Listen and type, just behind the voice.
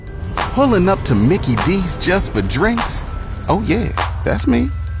Pulling up to Mickey D's just for drinks? Oh yeah, that's me.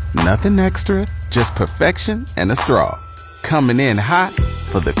 Nothing extra, just perfection and a straw. Coming in hot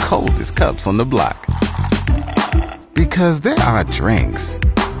for the coldest cups on the block. Because there are drinks.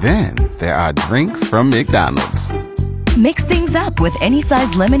 Then there are drinks from McDonald's. Mix things up with any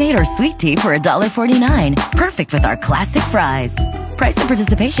size lemonade or sweet tea for $1.49. Perfect with our classic fries. Price and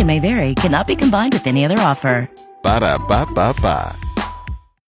participation may vary. Cannot be combined with any other offer. Ba-da-ba-ba-ba.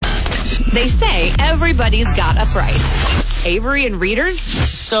 They say everybody's got a price. Avery and Reader's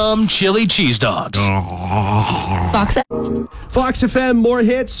some chili cheese dogs. Fox FM, more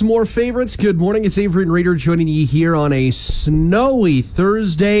hits, more favorites. Good morning, it's Avery and Reader joining you here on a snowy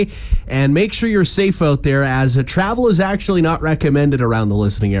Thursday. And make sure you're safe out there, as travel is actually not recommended around the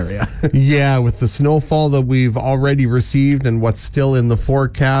listening area. Yeah, with the snowfall that we've already received and what's still in the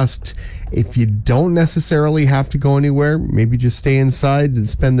forecast, if you don't necessarily have to go anywhere, maybe just stay inside and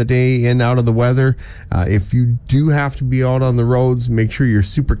spend the day in out of the weather. If you do have to be out on the roads, make sure you're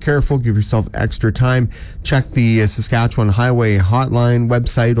super careful. Give yourself extra time. Check the Saskatchewan Highway Hotline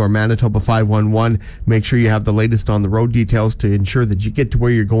website or Manitoba 511. Make sure you have the latest on the road details to ensure that you get to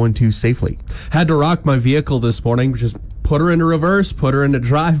where you're going to safely. Had to rock my vehicle this morning, just put her into reverse, put her into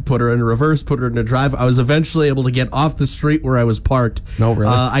drive, put her into reverse, put her into drive. I was eventually able to get off the street where I was parked. No,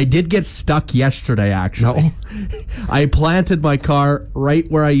 really? I did get stuck yesterday, actually. No. I planted my car right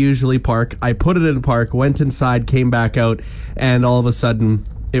where I usually park. I put it in park, went inside, came back out, and all of a sudden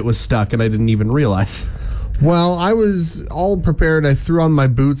it was stuck, and I didn't even realize. Well, I was all prepared. I threw on my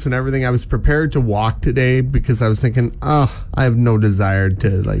boots and everything. I was prepared to walk today because I was thinking, I have no desire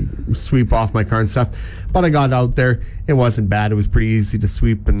to sweep off my car and stuff. But I got out there. It wasn't bad. It was pretty easy to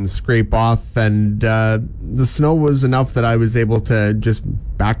sweep and scrape off. And the snow was enough that I was able to just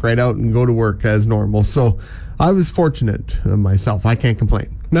back right out and go to work as normal. So I was fortunate myself. I can't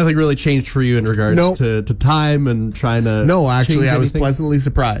complain. Nothing really changed for you in regards to time and trying to... No, actually, I was anything? pleasantly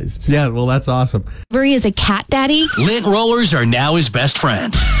surprised. Yeah, well, that's awesome. Avery is a cat daddy. Lint rollers are now his best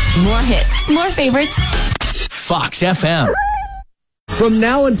friend. More hits, more favorites. Fox FM. From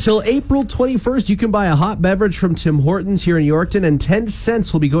now until April 21st, you can buy a hot beverage from Tim Hortons here in Yorkton, and 10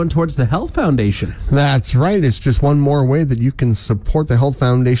 cents will be going towards the Health Foundation. That's right. It's just one more way that you can support the Health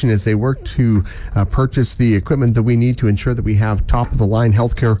Foundation as they work to purchase the equipment that we need to ensure that we have top-of-the-line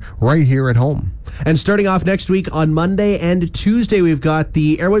healthcare right here at home. And starting off next week on Monday and Tuesday, we've got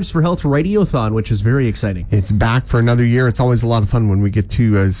the Airwaves for Health Radiothon, which is very exciting. It's back for another year. It's always a lot of fun when we get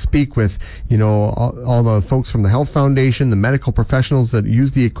to speak with, all the folks from the Health Foundation, the medical professionals that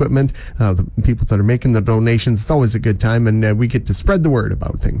use the equipment, the people that are making the donations. It's always a good time, and we get to spread the word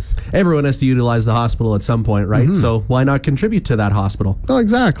about things. Everyone has to utilize the hospital at some point, right? Mm-hmm. So why not contribute to that hospital? Oh,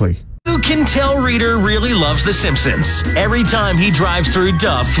 exactly. You can tell Reader really loves The Simpsons. Every time he drives through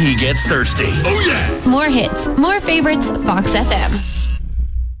Duff, he gets thirsty. Oh, yeah! More hits, more favorites, Fox FM.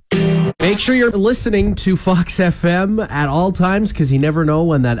 Make sure you're listening to Fox FM at all times, because you never know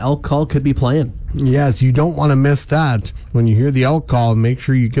when that elk call could be playing. Yes, you don't want to miss that. When you hear the elk call, make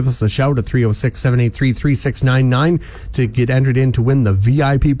sure you give us a shout at 306-783-3699 to get entered in to win the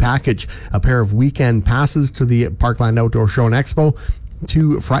VIP package, a pair of weekend passes to the Parkland Outdoor Show and Expo,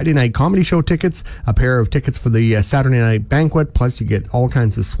 2 Friday night comedy show tickets, a pair of tickets for the Saturday night banquet, plus you get all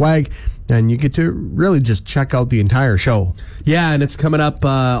kinds of swag, and you get to really just check out the entire show. Yeah, and it's coming up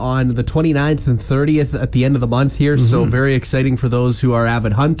on the 29th and 30th at the end of the month here, so very exciting for those who are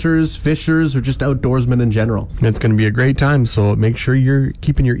avid hunters, fishers, or just outdoorsmen in general. It's going to be a great time, so make sure you're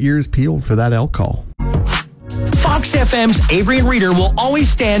keeping your ears peeled for that elk call. Fox FM's Avery and Reader will always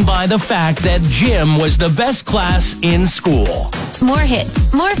stand by the fact that gym was the best class in school. More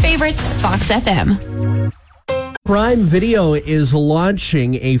hits, more favorites, Fox FM. Prime Video is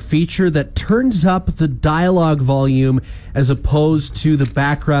launching a feature that turns up the dialogue volume as opposed to the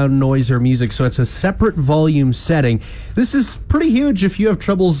background noise or music, so it's a separate volume setting. This is pretty huge if you have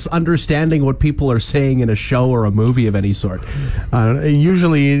troubles understanding what people are saying in a show or a movie of any sort.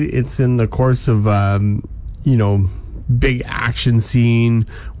 Usually it's in the course of big action scene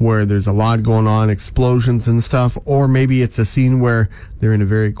where there's a lot going on, explosions and stuff, or maybe it's a scene where they're in a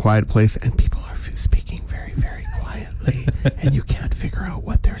very quiet place and people are speaking very, very quietly and you can't figure out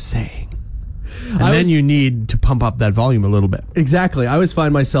what they're saying. And then you need to pump up that volume a little bit. Exactly. I always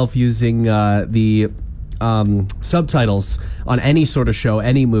find myself using the subtitles on any sort of show,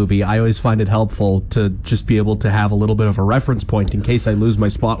 any movie. I always find it helpful to just be able to have a little bit of a reference point in case I lose my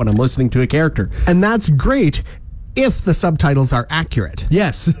spot when I'm listening to a character. And that's great if the subtitles are accurate.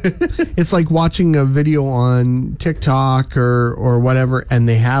 Yes. It's like watching a video on TikTok or whatever, and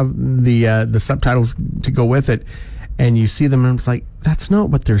they have the subtitles to go with it. and you see them and it's like, that's not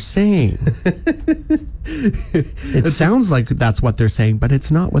what they're saying. It sounds like that's what they're saying, but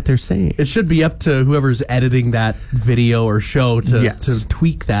it's not what they're saying. It should be up to whoever's editing that video or show to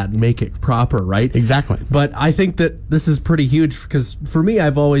tweak that and make it proper, right? Exactly. But I think that this is pretty huge because for me,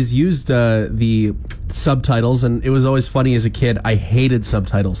 I've always used the subtitles, and it was always funny as a kid. I hated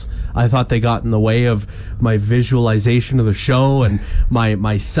subtitles. I thought they got in the way of my visualization of the show and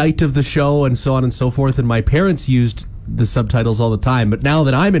my sight of the show and so on and so forth. And my parents used the subtitles all the time, but now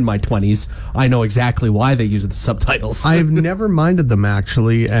that I'm in my 20s, I know exactly why they use the subtitles. I've never minded them,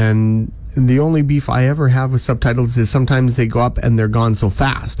 actually, and the only beef I ever have with subtitles is sometimes they go up and they're gone so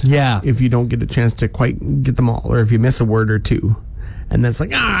fast. Yeah. If you don't get a chance to quite get them all, or if you miss a word or two, and then it's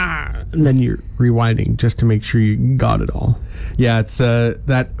like, and then you're rewinding just to make sure you got it all. Yeah, it's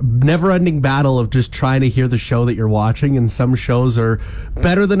that never-ending battle of just trying to hear the show that you're watching, and some shows are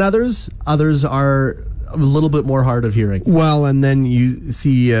better than others. Others are a little bit more hard of hearing. Well, and then you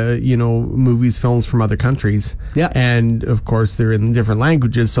see, movies, films from other countries. Yeah. And, of course, they're in different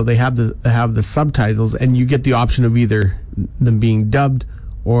languages, so they have the subtitles, and you get the option of either them being dubbed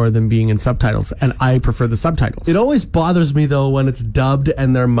or them being in subtitles, and I prefer the subtitles. It always bothers me, though, when it's dubbed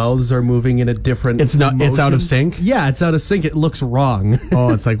and their mouths are moving in a different It's out of sync? Yeah, it's out of sync. It looks wrong.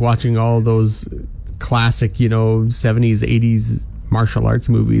 Oh, it's like watching all those classic, 70s, 80s martial arts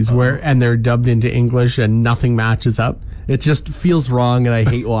movies and they're dubbed into English and nothing matches up. It just feels wrong, and I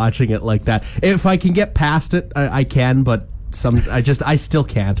hate watching it like that. If I can get past it, I can, but I still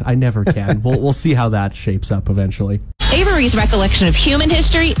can't. I never can. We'll see how that shapes up eventually. Avery's recollection of human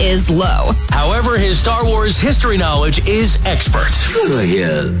history is low. However, his Star Wars history knowledge is expert. You ever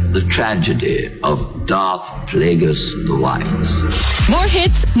hear the tragedy of Darth Plagueis the Wise? More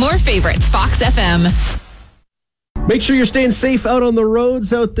hits, more favorites. Fox FM. Make sure you're staying safe out on the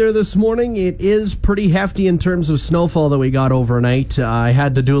roads out there this morning. It is pretty hefty in terms of snowfall that we got overnight. I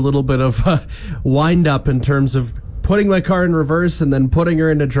had to do a little bit of wind up in terms of putting my car in reverse and then putting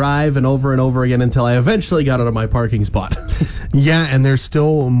her into drive and over again until I eventually got out of my parking spot. Yeah, and there's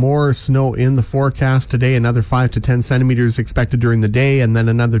still more snow in the forecast today. Another 5 to 10 centimeters expected during the day, and then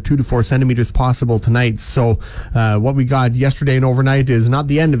another 2 to 4 centimeters possible tonight. So what we got yesterday and overnight is not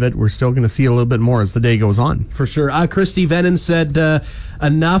the end of it. We're still going to see a little bit more as the day goes on. For sure. Christy Vennon said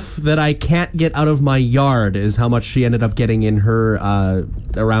enough that I can't get out of my yard is how much she ended up getting in her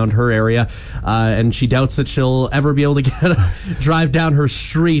around her area, and she doubts that she'll ever be able to drive down her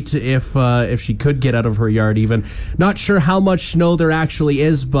street if she could get out of her yard even. Not sure how much snow there actually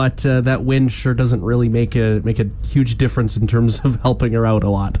is, but that wind sure doesn't really make a huge difference in terms of helping her out a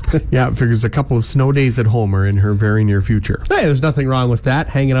lot. Yeah, it figures a couple of snow days at home are in her very near future. Hey, there's nothing wrong with that.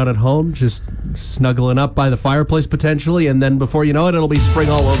 Hanging out at home, just snuggling up by the fireplace potentially, and then before you know it, it'll be spring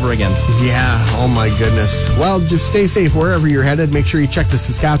all over again. Yeah, oh my goodness. Well, just stay safe wherever you're headed. Make sure you check the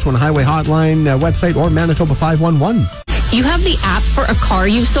Saskatchewan Highway Hotline website or Manitoba 511. You have the app for a car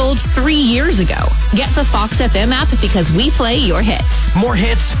you sold 3 years ago. Get the Fox FM app because we play your hits. More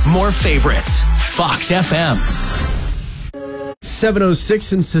hits, more favorites. Fox FM.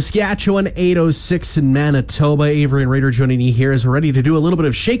 7:06 in Saskatchewan, 8:06 in Manitoba. Avery and Reader joining you here as we're ready to do a little bit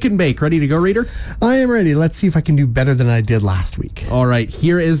of shake and bake. Ready to go, Reader? I am ready. Let's see if I can do better than I did last week. All right,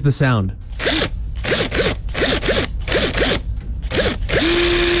 here is the sound.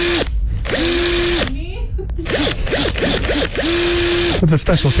 With a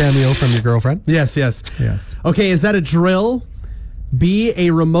special cameo from your girlfriend? Yes. Okay, is that a drill? B, a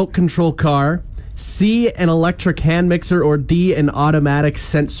remote control car? C, an electric hand mixer? Or D, an automatic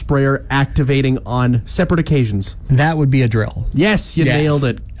scent sprayer activating on separate occasions? That would be a drill. Yes, you nailed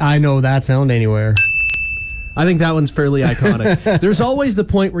it. I know that sound anywhere. I think that one's fairly iconic. There's always the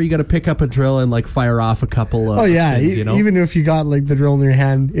point where you got to pick up a drill and fire off a couple of things, Even if you got the drill in your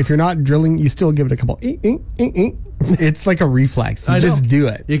hand, if you're not drilling, you still give it a couple. It's like a reflex. You just do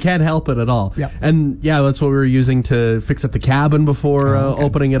it. You can't help it at all. Yep. And that's what we were using to fix up the cabin before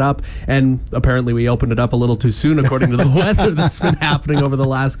opening it up. And apparently we opened it up a little too soon according to the weather that's been happening over the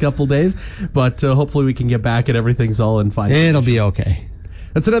last couple days. But hopefully we can get back and everything's all in fine. It'll be okay.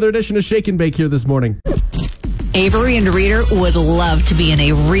 That's another edition of Shake and Bake here this morning. Avery and Reader would love to be in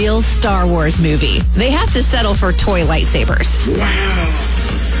a real Star Wars movie. They have to settle for toy lightsabers.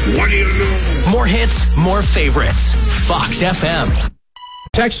 Wow. What do you know? More hits, more favorites. Fox FM.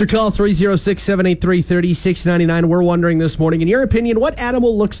 Text or call 306-783-3699. We're wondering this morning, in your opinion, what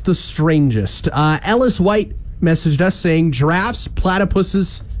animal looks the strangest? Ellis White messaged us saying giraffes,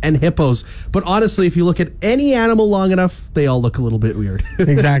 platypuses, and hippos. But honestly, if you look at any animal long enough, they all look a little bit weird.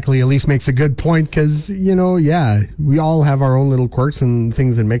 Exactly. Elise makes a good point because, we all have our own little quirks and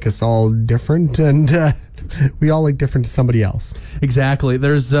things that make us all different. And We all look different to somebody else. Exactly.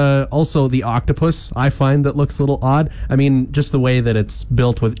 There's also the octopus, I find, that looks a little odd. I mean, just the way that it's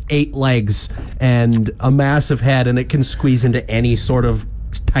built with 8 legs and a massive head, and it can squeeze into any sort of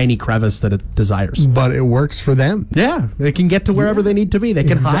tiny crevice that it desires. But it works for them. Yeah, they can get to wherever they need to be. They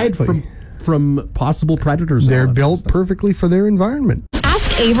can hide from possible predators. They're built perfectly for their environment.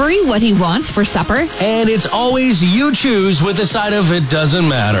 Ask Avery what he wants for supper. And it's always you choose with the side of it doesn't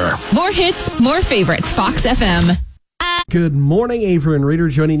matter. More hits, more favorites. Fox FM. Good morning, Avery and Reader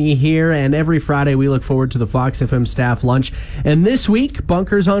joining you here, and every Friday we look forward to the Fox FM staff lunch. And this week,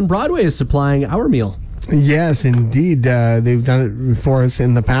 Bunkers on Broadway is supplying our meal. Yes, indeed. They've done it for us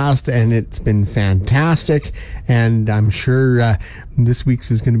in the past, and it's been fantastic. And I'm sure this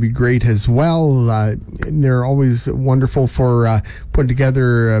week's is going to be great as well. They're always wonderful for putting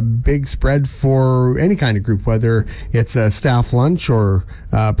together a big spread for any kind of group, whether it's a staff lunch or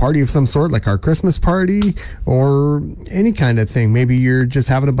a party of some sort, like our Christmas party, or any kind of thing. Maybe you're just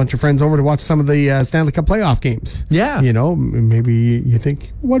having a bunch of friends over to watch some of the Stanley Cup playoff games. Yeah. You know, maybe you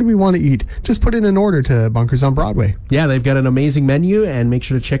think, what do we want to eat? Just put in an order to Bunkers on Broadway. Yeah, they've got an amazing menu, and make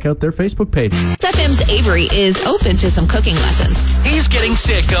sure to check out their Facebook page. FM's Avery is open to some cooking lessons. He's getting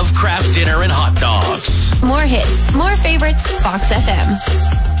sick of craft dinner and hot dogs. More hits, more favorites. Fox FM.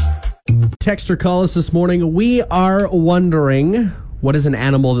 Text or call us this morning. We are wondering, what is an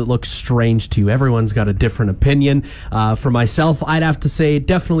animal that looks strange to you? Everyone's got a different opinion. For myself, I'd have to say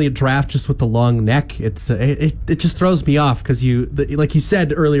definitely a giraffe, just with the long neck. It just throws me off because like you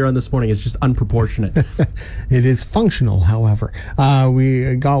said earlier on this morning, it's just unproportionate. It is functional, however.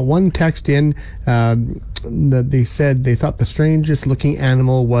 We got one text in that they said they thought the strangest looking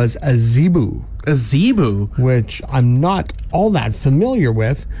animal was a zebu. A zebu? Which I'm not all that familiar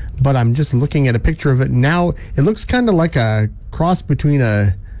with, but I'm just looking at a picture of it now. It looks kind of like a cross between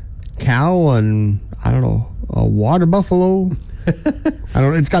a cow and, I don't know, a water buffalo.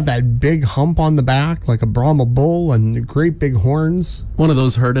 It's got that big hump on the back, like a Brahma bull, and great big horns. One of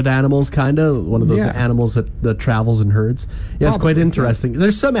those herded animals, kind of. One of those animals that travels in herds. Yeah, it's quite interesting.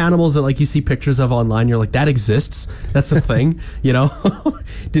 There's some animals that, like, you see pictures of online, you're like, that exists? That's a thing? You know?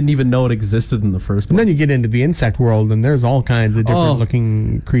 Didn't even know it existed in the first place. And then you get into the insect world, and there's all kinds of different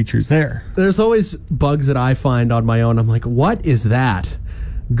looking creatures there. There's always bugs that I find on my own. I'm like, what is that?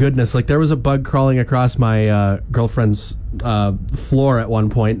 Goodness, like there was a bug crawling across my girlfriend's floor at one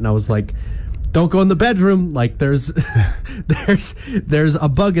point, and I was like, don't go in the bedroom. Like there's there's a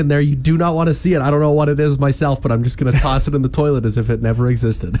bug in there. You do not want to see it. I don't know what it is myself, but I'm just going to toss it in the toilet as if it never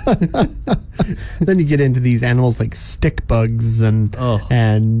existed. Then you get into these animals like stick bugs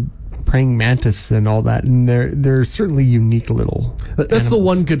and praying mantis and all that, and they're certainly unique little That's animals. The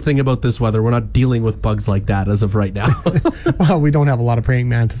one good thing about this weather. We're not dealing with bugs like that as of right now. Well, we don't have a lot of praying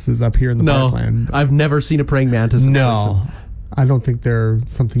mantises up here in the parkland. I've never seen a praying mantis in person. I don't think they're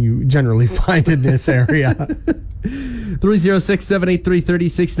something you generally find in this area.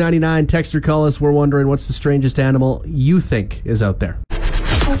 306-783-3699. Text or call us. We're wondering, what's the strangest animal you think is out there?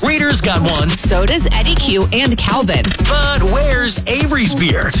 Reader's got one. So does Eddie Q and Calvin. But where's Avery's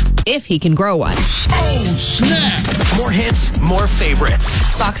beard? If he can grow one. Oh, snap! More hits, more favorites.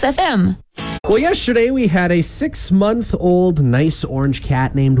 Fox FM. Well, yesterday we had a 6-month-old nice orange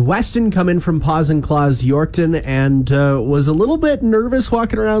cat named Weston come in from Paws and Claws, Yorkton, and was a little bit nervous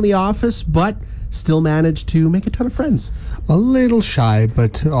walking around the office, but still managed to make a ton of friends. A little shy,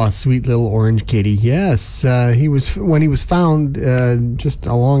 but sweet little orange kitty. Yes, when he was found just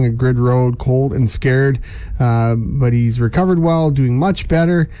along a grid road, cold and scared, but he's recovered well, doing much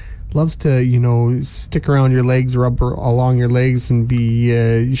better. Loves to, stick around your legs, rub along your legs, and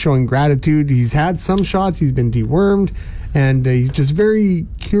be showing gratitude. He's had some shots. He's been dewormed, and he's just very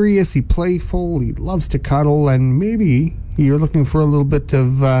curious. He's playful. He loves to cuddle, and maybe you're looking for a little bit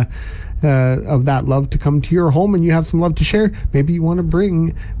of that love to come to your home, and you have some love to share. Maybe you want to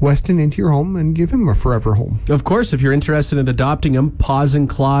bring Weston into your home and give him a forever home. Of course, if you're interested in adopting him,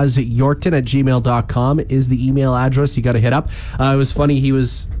 pawsandclawsyorkton@gmail.com is the email address you got to hit up. It was funny, he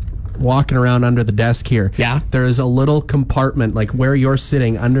was walking around under the desk here. Yeah. There is a little compartment, like where you're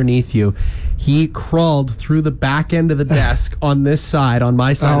sitting underneath you. He crawled through the back end of the desk on this side, on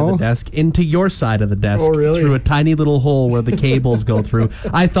my side of the desk, into your side of the desk. Oh, really? Through a tiny little hole where the cables go through.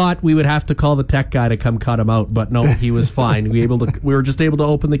 I thought we would have to call the tech guy to come cut him out, but no, he was fine. We were just able to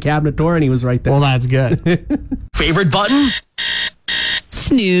open the cabinet door, and he was right there. Well, that's good. Favorite button?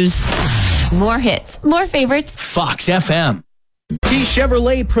 Snooze. More hits, more favorites. Fox FM. The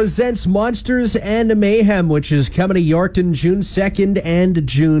Chevrolet presents Monsters and Mayhem, which is coming to Yorkton June 2nd and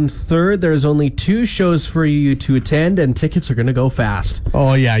June 3rd. There's only 2 shows for you to attend, and tickets are going to go fast.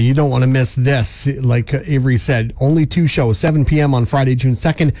 Oh, yeah, you don't want to miss this. Like Avery said, only 2 shows, 7 p.m. on Friday, June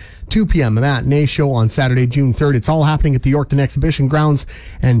 2nd, 2 p.m. a matinee show on Saturday, June 3rd. It's all happening at the Yorkton Exhibition Grounds,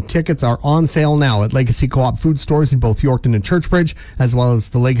 and tickets are on sale now at Legacy Co-op food stores in both Yorkton and Churchbridge, as well as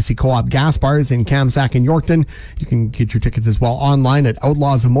the Legacy Co-op gas bars in Kamsack and Yorkton. You can get your tickets as well online at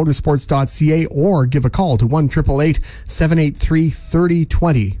outlawsofmotorsports.ca or give a call to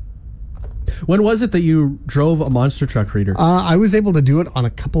 1-888-783-3020. When was it that you drove a monster truck, Reader? I was able to do it on a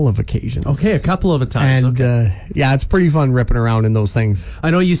couple of occasions. Okay, a couple of times. And yeah, it's pretty fun ripping around in those things.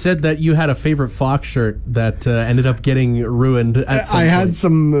 I know you said that you had a favorite Fox shirt that ended up getting ruined at some point. Had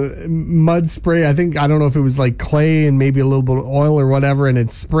some mud spray. I don't know if it was like clay and maybe a little bit of oil or whatever, and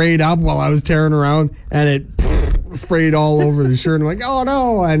it sprayed up while I was tearing around, and it sprayed all over the shirt. I'm like, oh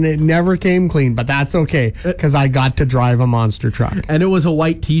no, and it never came clean, but that's okay because I got to drive a monster truck. And it was a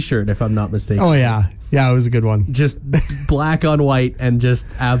white t-shirt, if I'm not mistaken. Oh yeah, it was a good one. Just black on white and just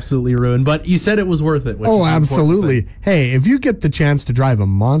absolutely ruined, but you said it was worth it. Oh, absolutely. Hey, if you get the chance to drive a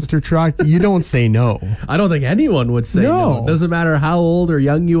monster truck, you don't say no. I don't think anyone would say no. It doesn't matter how old or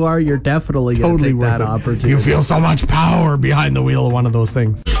young you are, you're definitely going to take that opportunity. You feel so much power behind the wheel of one of those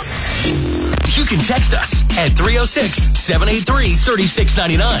things. You can text us at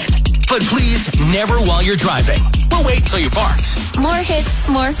 306-783-3699. But please, never while you're driving. We'll wait until you're parked. More hits,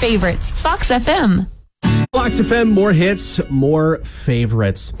 more favorites. Fox FM. Fox FM, more hits, more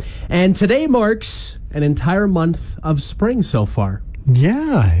favorites. And today marks an entire month of spring so far.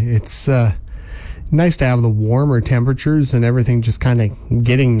 Yeah, it's nice to have the warmer temperatures and everything just kind of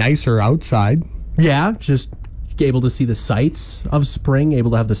getting nicer outside. Yeah, just able to see the sights of spring, able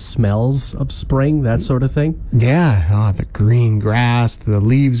to have the smells of spring, that sort of thing. Yeah, the green grass, the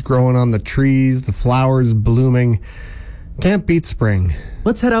leaves growing on the trees, the flowers blooming. Can't beat spring.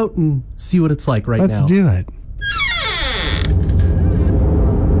 Let's head out and see what it's like now. Let's do it.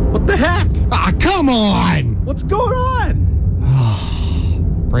 What the heck? Ah, come on! What's going on?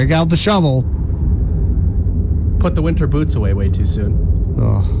 Break out the shovel. Put the winter boots away way too soon.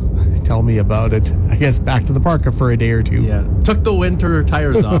 Oh, tell me about it. I guess back to the park for a day or two. Yeah, took the winter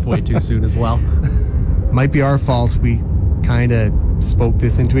tires off way too soon as well. Might be our fault. We kind of spoke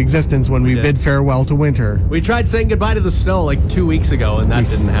this into existence when we bid farewell to winter. We tried saying goodbye to the snow like 2 weeks ago, and that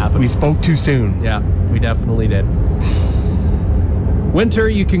didn't happen. We spoke too soon. Yeah, we definitely did. Winter,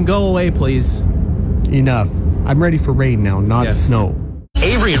 you can go away, please. Enough. I'm ready for rain now, not snow.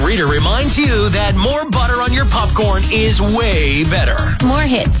 Avery and Reader reminds you that more butter on your popcorn is way better. More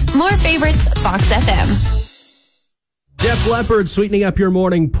hits, more favorites. Fox FM. Def Leppard sweetening up your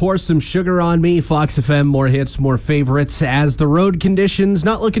morning. Pour some sugar on me. Fox FM, more hits, more favorites. As the road conditions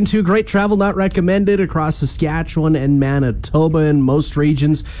not looking too great, travel not recommended across Saskatchewan and Manitoba in most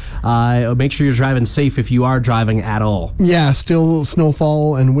regions. Make sure you're driving safe if you are driving at all. Yeah, still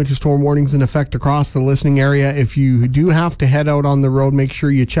snowfall and winter storm warnings in effect across the listening area. If you do have to head out on the road, make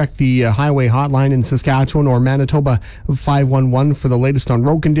sure you check the highway hotline in Saskatchewan or Manitoba 511 for the latest on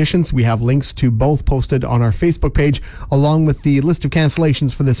road conditions. We have links to both posted on our Facebook page, along with the list of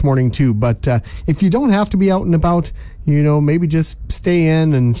cancellations for this morning too. But if you don't have to be out and about, maybe just stay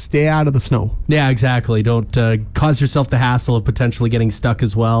in and stay out of the snow. Yeah, exactly. Don't cause yourself the hassle of potentially getting stuck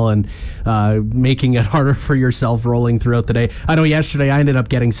as well and making it harder for yourself rolling throughout the day. I know yesterday I ended up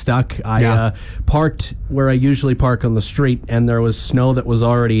getting stuck. I parked where I usually park on the street, and there was snow that was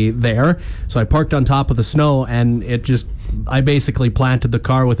already there. So I parked on top of the snow, and I basically planted the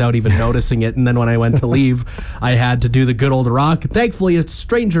car without even noticing it. And then when I went to leave, I had to do the good old rock. Thankfully, a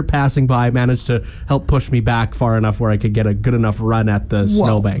stranger passing by managed to help push me back far enough where I could get a good enough run at the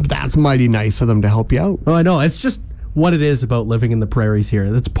snowbank. That's mighty nice of them to help you out. Oh, I know. It's just what it is about living in the prairies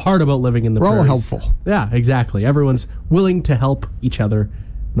here. That's part about living in the prairies. We're all helpful. Yeah, exactly. Everyone's willing to help each other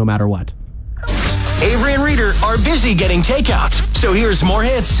no matter what. Avery and Reader are busy getting takeouts. So here's more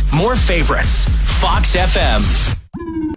hits, more favorites. Fox FM.